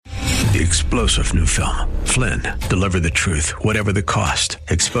The explosive new film, Flynn, deliver the truth, whatever the cost,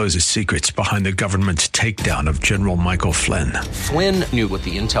 exposes secrets behind the government's takedown of General Michael Flynn. Flynn knew what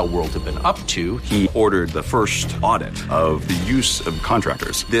the intel world had been up to. He ordered the first audit of the use of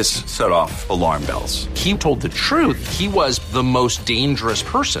contractors. This set off alarm bells. He told the truth. He was the most dangerous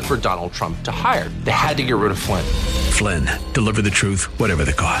person for Donald Trump to hire. They had to get rid of Flynn. Flynn, deliver the truth, whatever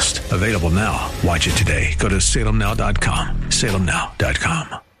the cost. Available now. Watch it today. Go to salemnow.com.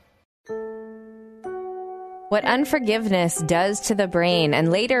 salemnow.com. What unforgiveness does to the brain.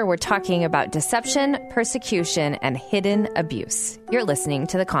 And later, we're talking about deception, persecution, and hidden abuse. You're listening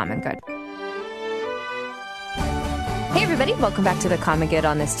to The Common Good. Hey, everybody. Welcome back to The Common Good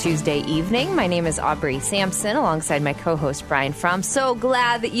on this Tuesday evening. My name is Aubrey Sampson, alongside my co-host, Brian Fromm. So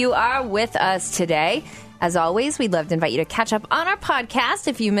glad that you are with us today. As always, we'd love to invite you to catch up on our podcast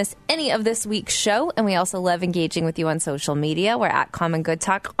if you missed any of this week's show. And we also love engaging with you on social media. We're at Common Good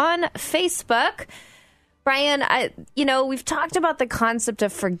Talk on Facebook. Brian, we've talked about the concept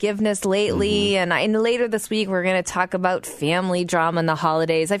of forgiveness lately, and later this week we're going to talk about family drama in the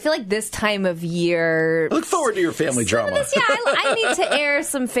holidays. I feel like this time of year... I look forward to your family drama. I need to air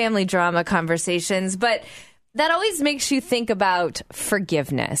some family drama conversations, but that always makes you think about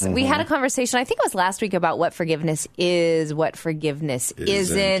forgiveness. We had a conversation, I think it was last week, about what forgiveness is, what forgiveness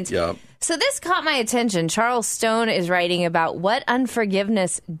isn't. Yep. So this caught my attention. Charles Stone is writing about what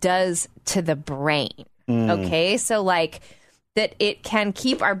unforgiveness does to the brain. Okay, so like that it can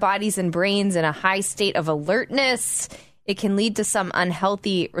keep our bodies and brains in a high state of alertness. It can lead to some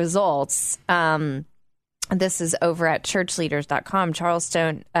unhealthy results. This is over at churchleaders.com. Charles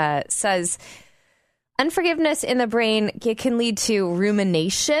Stone says unforgiveness in the brain can lead to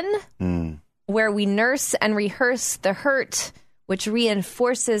rumination, where we nurse and rehearse the hurt, which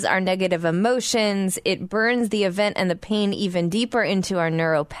reinforces our negative emotions. It burns the event and the pain even deeper into our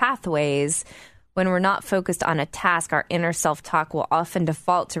neural pathways. When we're not focused on a task, our inner self-talk will often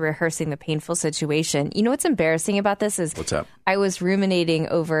default to rehearsing the painful situation. You know what's embarrassing about this is... What's that? I was ruminating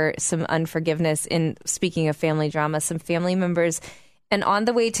over some unforgiveness in, speaking of family drama, some family members. And on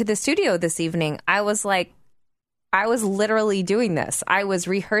the way to the studio this evening, I was literally doing this. I was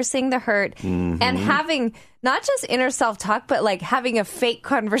rehearsing the hurt and having not just inner self-talk, but like having a fake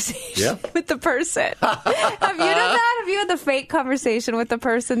conversation with the person. Have you done that? Have you had the fake conversation with the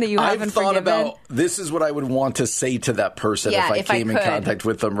person that you haven't forgiven? I've thought about, this is what I would want to say to that person if I came in contact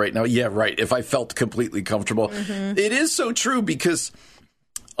with them right now. Yeah, right. If I felt completely comfortable. It is so true, because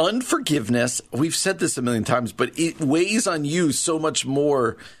unforgiveness, we've said this a million times, but it weighs on you so much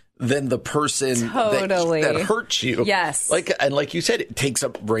more than the person that hurts you. Yes. Like you said, it takes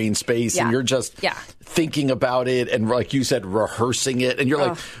up brain space and you're just thinking about it, and like you said, rehearsing it, and you're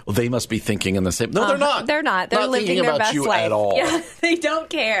like, well, they must be thinking in the same. No, they're not. They're not. They're not living thinking their about best you life at all. Yeah, they don't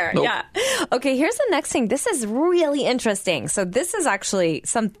care. Nope. Yeah. Okay, here's the next thing. This is really interesting. So this is actually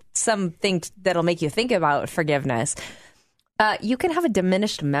something that'll make you think about forgiveness. You can have a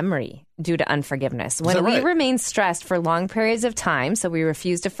diminished memory due to unforgiveness. When we remain stressed for long periods of time, so we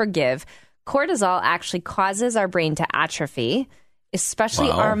refuse to forgive, cortisol actually causes our brain to atrophy,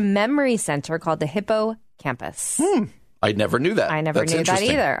 especially our memory center called the hippocampus. I never knew that. I never knew that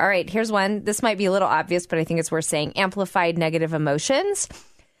either. All right, here's one. This might be a little obvious, but I think it's worth saying. Amplified negative emotions.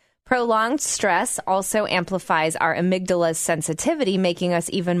 Prolonged stress also amplifies our amygdala's sensitivity, making us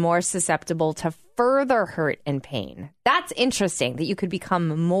even more susceptible to further hurt and pain. That's interesting, that you could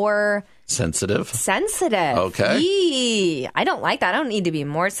become more... Sensitive. Okay. Yee. I don't like that. I don't need to be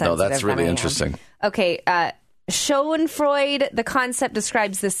more sensitive. No, that's really interesting. Okay. Schoenfreud, the concept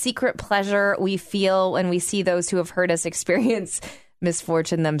describes the secret pleasure we feel when we see those who have hurt us experience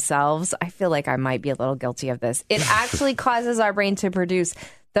misfortune themselves. I feel like I might be a little guilty of this. It actually causes our brain to produce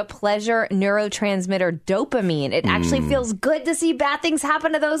the pleasure neurotransmitter dopamine. It actually feels good to see bad things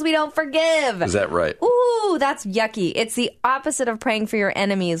happen to those we don't forgive. Is that right? Ooh, that's yucky. It's the opposite of praying for your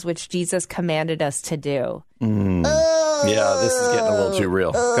enemies, which Jesus commanded us to do. Yeah, this is getting a little too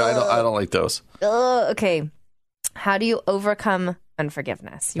real. I don't like those. Okay. How do you overcome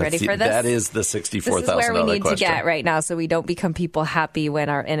unforgiveness? You ready for this? That is the $64,000 question. This is where we need to get right now, so we don't become people happy when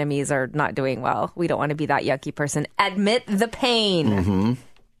our enemies are not doing well. We don't want to be that yucky person. Admit the pain.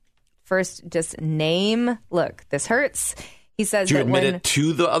 First, just name, look, this hurts. He says do you that admit it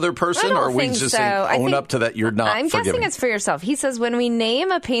to the other person, or are we just saying own up to that you're not I'm forgiving? guessing it's for yourself. He says when we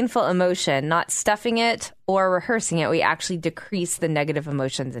name a painful emotion, not stuffing it or rehearsing it, we actually decrease the negative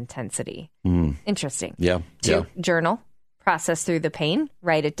emotion's intensity. Interesting. Yeah. Journal. Process through the pain.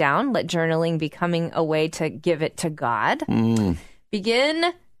 Write it down. Let journaling becoming a way to give it to God.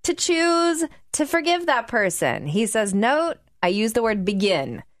 Begin to choose to forgive that person. He says, note, I use the word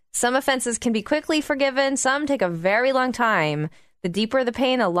begin. Some offenses can be quickly forgiven. Some take a very long time. The deeper the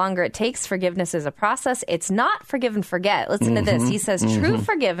pain, the longer it takes. Forgiveness is a process. It's not forgive and forget. Listen to this. He says true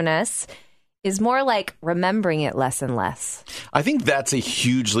forgiveness is more like remembering it less and less. I think that's a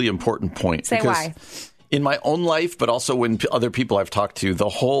hugely important point. Say why. In my own life, but also when other people I've talked to, the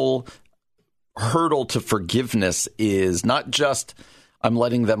whole hurdle to forgiveness is not just I'm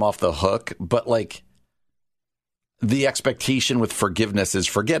letting them off the hook, but like the expectation with forgiveness is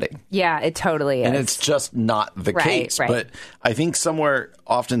forgetting. Yeah, it totally is. And it's just not the case. Right. But I think somewhere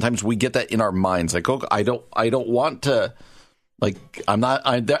oftentimes we get that in our minds. Like, oh, I don't want to. Like, I'm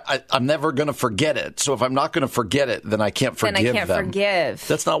never going to forget it. So if I'm not going to forget it, then I can't forgive them. Then I can't forgive.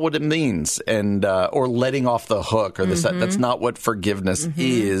 That's not what it means. And, or letting off the hook or this, that's not what forgiveness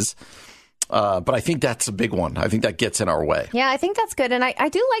is. But I think that's a big one. I think that gets in our way. Yeah, I think that's good. And I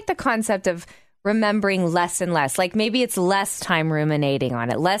do like the concept of remembering less and less. Like maybe it's less time ruminating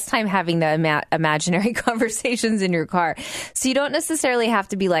on it, less time having the imaginary conversations in your car. So you don't necessarily have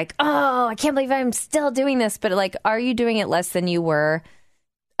to be like, oh, I can't believe I'm still doing this. But like, are you doing it less than you were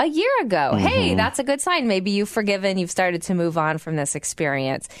a year ago? Hey, that's a good sign. Maybe you've forgiven. You've started to move on from this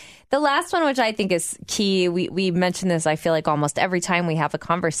experience. The last one, which I think is key, we mention this, I feel like almost every time we have a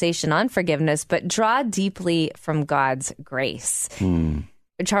conversation on forgiveness, but draw deeply from God's grace.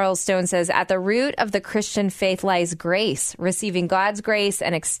 Charles Stone says, at the root of the Christian faith lies grace, receiving God's grace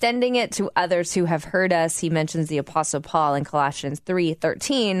and extending it to others who have hurt us. He mentions the Apostle Paul in Colossians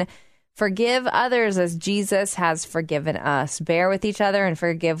 3:13. Forgive others as Jesus has forgiven us. Bear with each other and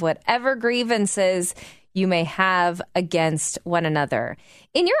forgive whatever grievances you may have against one another.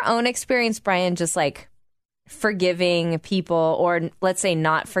 In your own experience, Brian, just like forgiving people or let's say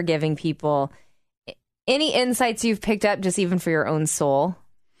not forgiving people, any insights you've picked up just even for your own soul?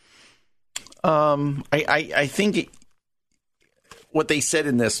 I think what they said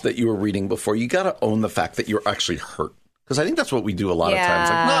in this that you were reading before, you got to own the fact that you're actually hurt. Because I think that's what we do a lot of times.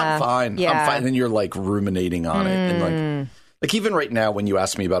 Like, no, I'm fine. Yeah. I'm fine. And you're like ruminating on it. And like even right now, when you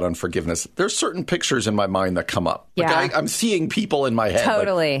ask me about unforgiveness, there's certain pictures in my mind that come up. Yeah. Like I'm seeing people in my head.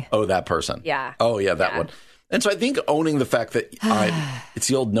 Totally. Like, oh, that person. Yeah. Oh, yeah, that one. And so I think owning the fact that it's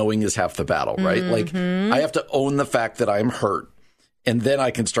the old knowing is half the battle, right? Like I have to own the fact that I'm hurt. And then I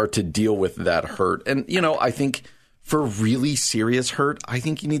can start to deal with that hurt. And, you know, I think for really serious hurt, I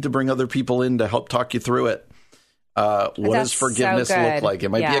think you need to bring other people in to help talk you through it. What does forgiveness look like? It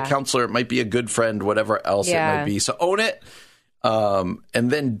might be a counselor. It might be a good friend, whatever else it might be. So own it and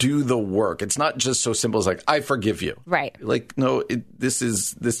then do the work. It's not just so simple as like, I forgive you. Right. Like, no,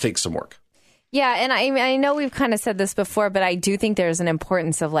 this takes some work. Yeah. And I know we've kind of said this before, but I do think there's an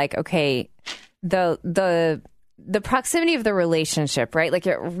importance of like, okay, the proximity of the relationship, right? Like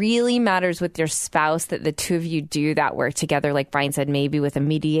it really matters with your spouse that the two of you do that work together. Like Brian said, maybe with a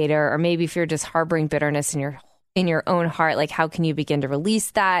mediator, or maybe if you're just harboring bitterness in your own heart, like how can you begin to release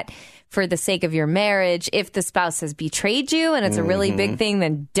that for the sake of your marriage? If the spouse has betrayed you and it's a really big thing,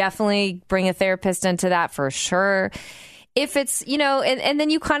 then definitely bring a therapist into that for sure. If it's, you know, and then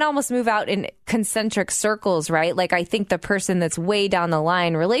you kind of almost move out in concentric circles, right? Like I think the person that's way down the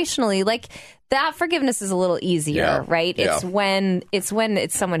line relationally, like that forgiveness is a little easier, right? Yeah. It's when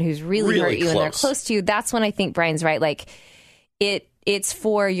it's someone who's really hurt you and they're close to you. That's when I think Brian's right. Like it's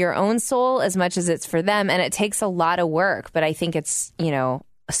for your own soul as much as it's for them. And it takes a lot of work, but I think it's, you know,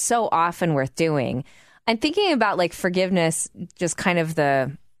 so often worth doing. I'm thinking about like forgiveness, just kind of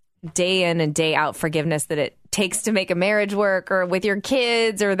the day in and day out forgiveness that it takes to make a marriage work or with your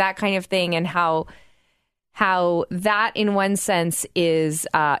kids or that kind of thing, and how that in one sense is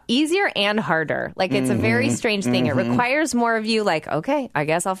easier and harder. Like it's a very strange thing. It requires more of you, like, okay, I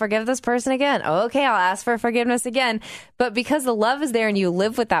guess I'll forgive this person again. Okay, I'll ask for forgiveness again. But because the love is there and you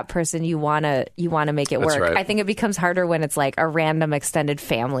live with that person, you wanna make it work. Right. I think it becomes harder when it's like a random extended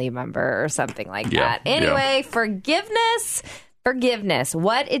family member or something like that. Anyway, forgiveness,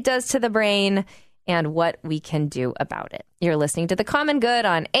 what it does to the brain and what we can do about it. You're listening to The Common Good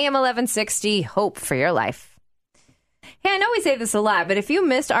on AM 1160, Hope for Your Life. Hey, I know we say this a lot, but if you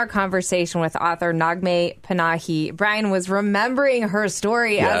missed our conversation with author Naghmeh Panahi, Brian was remembering her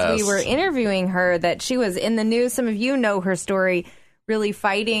story as we were interviewing her, that she was in the news. Some of you know her story, really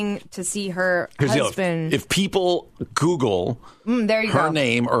fighting to see her husband. If people Google her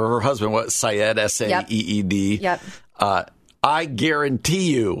name or her husband, what, Syed, S-A-E-E-D, I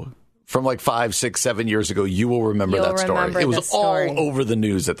guarantee you, from like 5, 6, 7 years ago, you will remember that story. It was all over the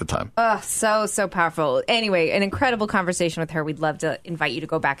news at the time. Oh, so powerful. Anyway, an incredible conversation with her. We'd love to invite you to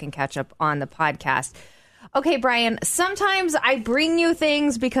go back and catch up on the podcast. Okay, Brian, sometimes I bring you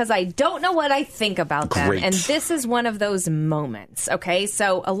things because I don't know what I think about them. Great. And this is one of those moments, okay?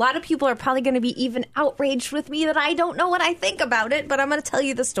 So a lot of people are probably going to be even outraged with me that I don't know what I think about it, but I'm going to tell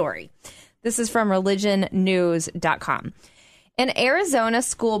you the story. This is from religionnews.com. An Arizona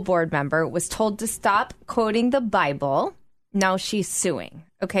school board member was told to stop quoting the Bible. Now she's suing.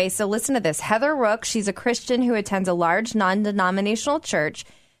 Okay, so listen to this. Heather Rook, she's a Christian who attends a large non-denominational church,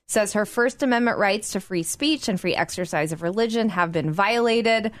 says her First Amendment rights to free speech and free exercise of religion have been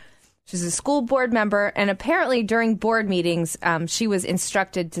violated. She's a school board member, and apparently during board meetings, she was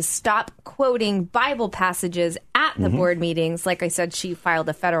instructed to stop quoting Bible passages at the board meetings. Like I said, she filed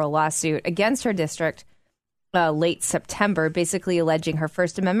a federal lawsuit against her district late September, basically alleging her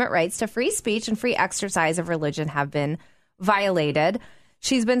First Amendment rights to free speech and free exercise of religion have been violated.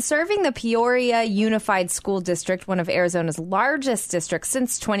 She's been serving the Peoria Unified School District, one of Arizona's largest districts,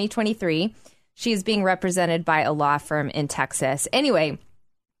 since 2023. She is being represented by a law firm in Texas. Anyway,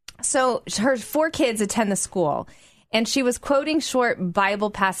 so her 4 kids attend the school, and she was quoting short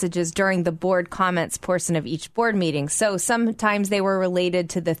Bible passages during the board comments portion of each board meeting. So sometimes they were related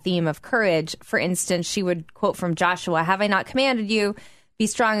to the theme of courage. For instance, she would quote from Joshua, "Have I not commanded you? Be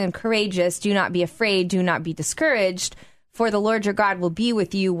strong and courageous. Do not be afraid. Do not be discouraged. For the Lord your God will be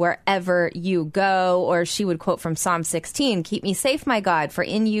with you wherever you go." Or she would quote from Psalm 16, "Keep me safe, my God, for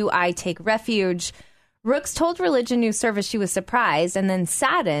in you I take refuge." Rooks told Religion News Service she was surprised and then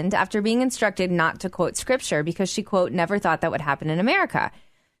saddened after being instructed not to quote scripture because she, quote, "never thought that would happen in America."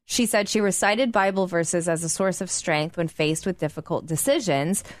 She said she recited Bible verses as a source of strength when faced with difficult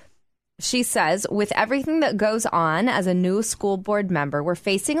decisions. She says, "With everything that goes on as a new school board member, we're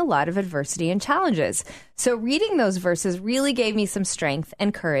facing a lot of adversity and challenges. So reading those verses really gave me some strength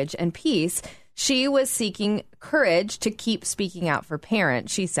and courage and peace." She was seeking courage to keep speaking out for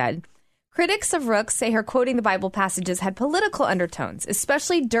parents, she said. Critics of Rooks say her quoting the Bible passages had political undertones,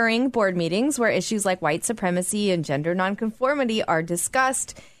 especially during board meetings where issues like white supremacy and gender nonconformity are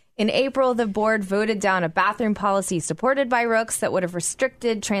discussed. In April, the board voted down a bathroom policy supported by Rooks that would have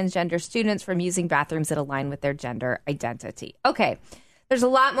restricted transgender students from using bathrooms that align with their gender identity. Okay, there's a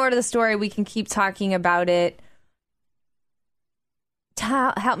lot more to the story. We can keep talking about it.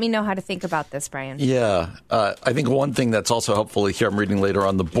 Help me know how to think about this, Brian. Yeah. I think one thing that's also helpful here, I'm reading later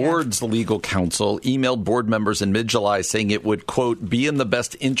on, the board's legal counsel emailed board members in mid-July saying it would, quote, "be in the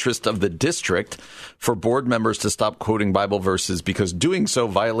best interest of the district for board members to stop quoting Bible verses because doing so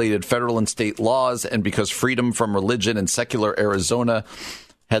violated federal and state laws and because Freedom from Religion in secular Arizona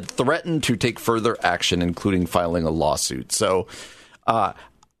had threatened to take further action, including filing a lawsuit." So,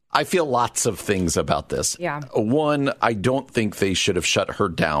 I feel lots of things about this. Yeah. One, I don't think they should have shut her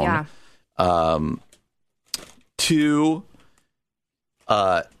down. Yeah. 2,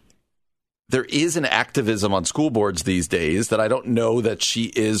 there is an activism on school boards these days that I don't know that she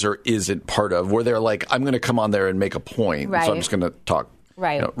is or isn't part of, where they're like, I'm going to come on there and make a point. Right. So I'm just going to talk,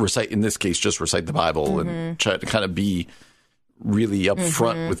 recite, in this case, just recite the Bible and try to kind of be really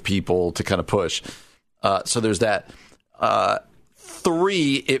upfront with people to kind of push. So there's that.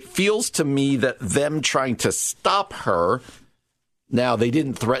 3, it feels to me that them trying to stop her, now they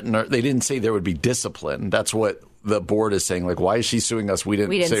didn't threaten her, they didn't say there would be discipline. That's what the board is saying. Like, why is she suing us? We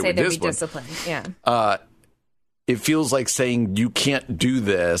didn't say there'd be discipline. Yeah. It feels like saying you can't do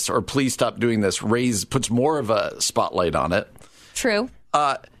this or please stop doing this puts more of a spotlight on it. True.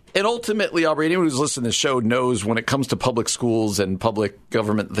 And ultimately, Aubrey, anyone who's listening to the show knows when it comes to public schools and public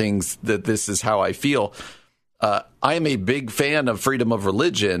government things that this is how I feel. I am a big fan of freedom of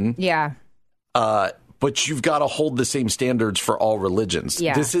religion. Yeah. But you've got to hold the same standards for all religions.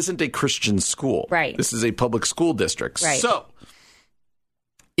 Yeah. This isn't a Christian school. Right. This is a public school district. Right. So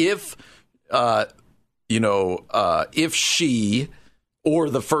if, if she or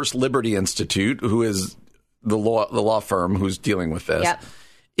the First Liberty Institute, who is the law firm who's dealing with this,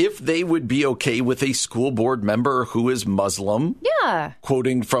 if they would be okay with a school board member who is Muslim,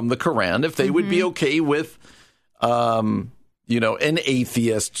 quoting from the Quran, if they would be okay with an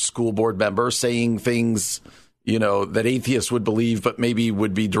atheist school board member saying things, that atheists would believe, but maybe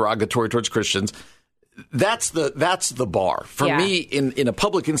would be derogatory towards Christians. That's the bar for me in a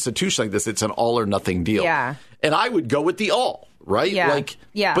public institution like this. It's an all or nothing deal. Yeah. And I would go with the all, right?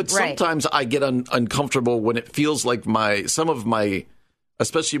 Yeah. But sometimes I get uncomfortable when it feels like some of my,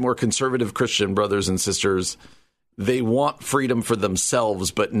 especially more conservative Christian brothers and sisters, they want freedom for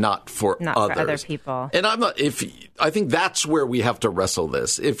themselves, but not for other people. And I think that's where we have to wrestle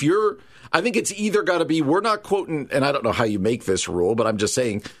this. I think it's either got to be, we're not quoting, and I don't know how you make this rule, but I'm just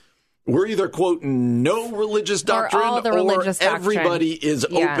saying, we're either quoting no religious doctrine or everybody is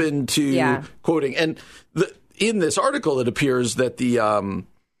open to quoting. And in this article, it appears that the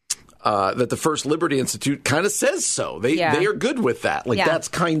First Liberty Institute kind of says so. They are good with that. That's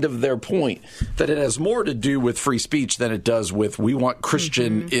kind of their point, that it has more to do with free speech than it does with we want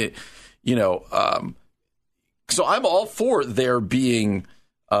Christian, so I'm all for there being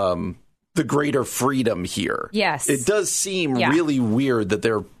the greater freedom here. Yes. It does seem really weird that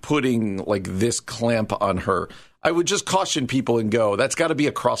they're putting this clamp on her. I would just caution people and go, that's got to be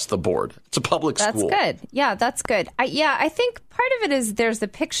across the board. It's a public school. That's good. Yeah, that's good. I think part of it is there's the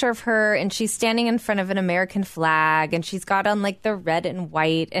picture of her and she's standing in front of an American flag and she's got on the red and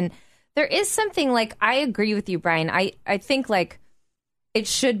white. And there is something I agree with you, Brian. I think it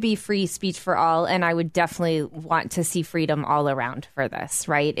should be free speech for all. And I would definitely want to see freedom all around for this,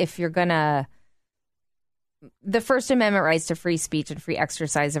 right? If you're going to, the First Amendment rights to free speech and free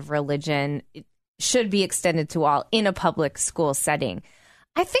exercise of religion should be extended to all in a public school setting.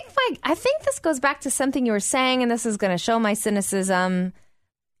 I think this goes back to something you were saying, and this is going to show my cynicism.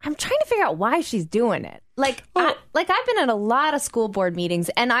 I'm trying to figure out why she's doing it. I've been at a lot of school board meetings,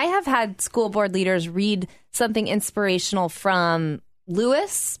 and I have had school board leaders read something inspirational from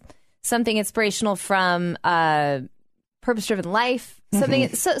Lewis, something inspirational from Purpose-Driven Life,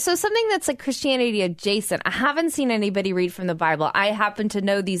 something something that's Christianity adjacent. I haven't seen anybody read from the Bible. I happen to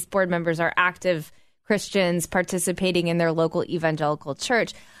know these board members are active Christians participating in their local evangelical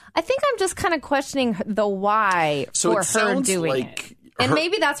church. I think I'm just kind of questioning the why for her doing it. And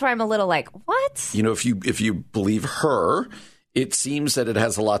maybe that's why I'm a little what? If you believe her, it seems that it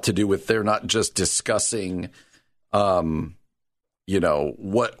has a lot to do with they're not just discussing what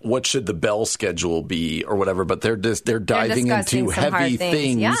should the bell schedule be or whatever, but they're diving into heavy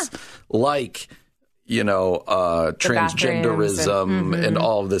things like transgenderism and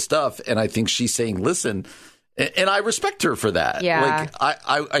all of this stuff. And I think she's saying, listen, and I respect her for that. Yeah.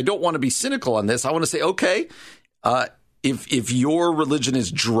 I don't want to be cynical on this. I want to say, okay, if your religion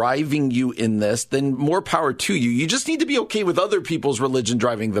is driving you in this, then more power to you. You just need to be okay with other people's religion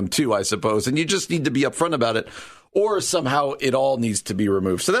driving them too, I suppose. And you just need to be upfront about it. Or somehow it all needs to be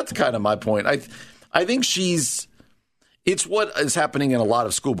removed. So that's kind of my point. I think it's what is happening in a lot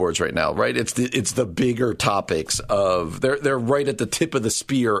of school boards right now, right? It's the bigger topics of they're right at the tip of the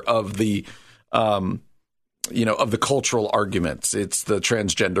spear of the of the cultural arguments. It's the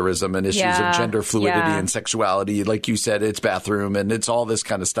transgenderism and issues of gender fluidity and sexuality. Like you said, it's bathroom and it's all this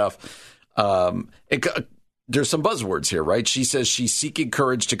kind of stuff. There's some buzzwords here, right? She says she's seeking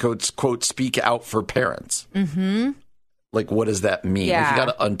courage to, quote, speak out for parents. Mm-hmm. What does that mean? You got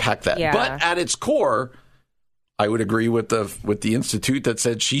to unpack that. Yeah. But at its core, I would agree with the institute that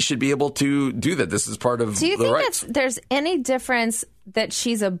said she should be able to do that. This is part of the rights. Do you think there's any difference that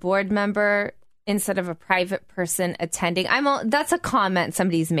she's a board member instead of a private person attending? That's a comment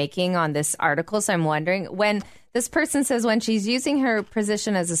somebody's making on this article, so I'm wondering when this person says when she's using her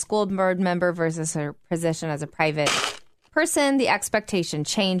position as a school board member versus her position as a private person, the expectation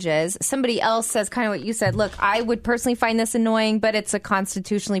changes. Somebody else says kind of what you said. Look, I would personally find this annoying, but it's a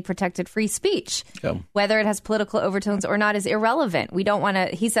constitutionally protected free speech. Yeah. Whether it has political overtones or not is irrelevant. We don't want to,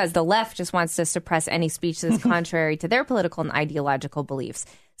 he says the left just wants to suppress any speech that's contrary to their political and ideological beliefs.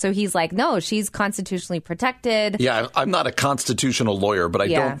 So he's like, no, she's constitutionally protected. Yeah, I'm not a constitutional lawyer, but I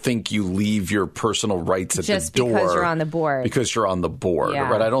don't think you leave your personal rights at just the door because you're on the board. Because you're on the board,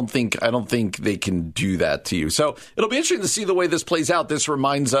 right? I don't think they can do that to you. So it'll be interesting to see the way this plays out. This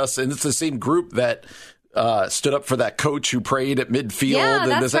reminds us, and it's the same group that stood up for that coach who prayed at midfield. Yeah,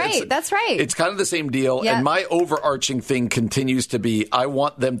 that's right. That's right. It's kind of the same deal. Yep. And my overarching thing continues to be, I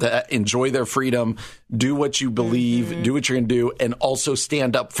want them to enjoy their freedom, do what you believe, do what you're going to do, and also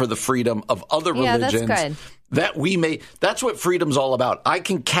stand up for the freedom of other religions. That's good. That we may, that's what freedom's all about. I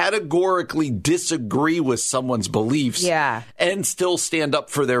can categorically disagree with someone's beliefs and still stand up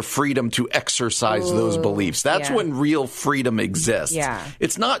for their freedom to exercise those beliefs. That's when real freedom exists. Yeah.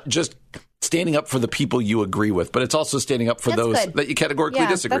 It's not just standing up for the people you agree with, but it's also standing up for those that you categorically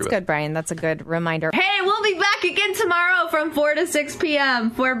disagree with. That's good, Brian. That's a good reminder. Hey, we'll be back again tomorrow from 4 to 6 p.m.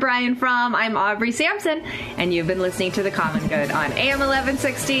 For Brian Fromm, I'm Aubrey Sampson, and you've been listening to The Common Good on AM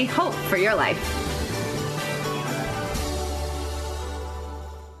 1160. Hope for your life.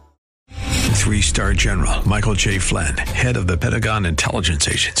 3-star General Michael J. Flynn, head of the Pentagon Intelligence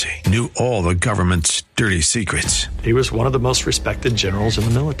Agency, knew all the government's dirty secrets. He was one of the most respected generals in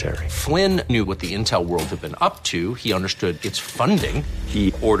the military. Flynn knew what the intel world had been up to. He understood its funding.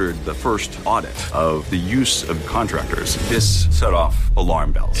 He ordered the first audit of the use of contractors. This set off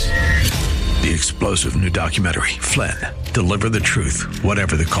alarm bells. The explosive new documentary, Flynn, deliver the truth,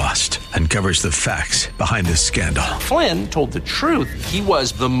 whatever the cost, uncovers the facts behind the scandal. Flynn told the truth. He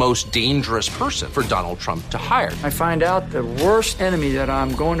was the most dangerous person for Donald Trump to hire. I find out the worst enemy that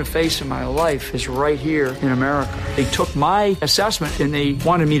I'm going to face in my life is right here in America. They took my assessment and they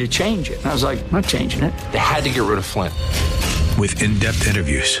wanted me to change it. And I was like, I'm not changing it. They had to get rid of Flynn. With in-depth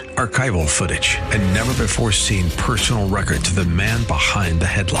interviews, archival footage, and never-before-seen personal records of the man behind the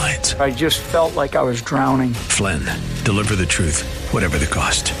headlines. I just felt like I was drowning. Flynn, deliver the truth, whatever the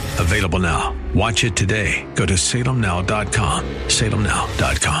cost. Available now. Watch it today. Go to salemnow.com.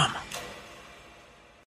 salemnow.com.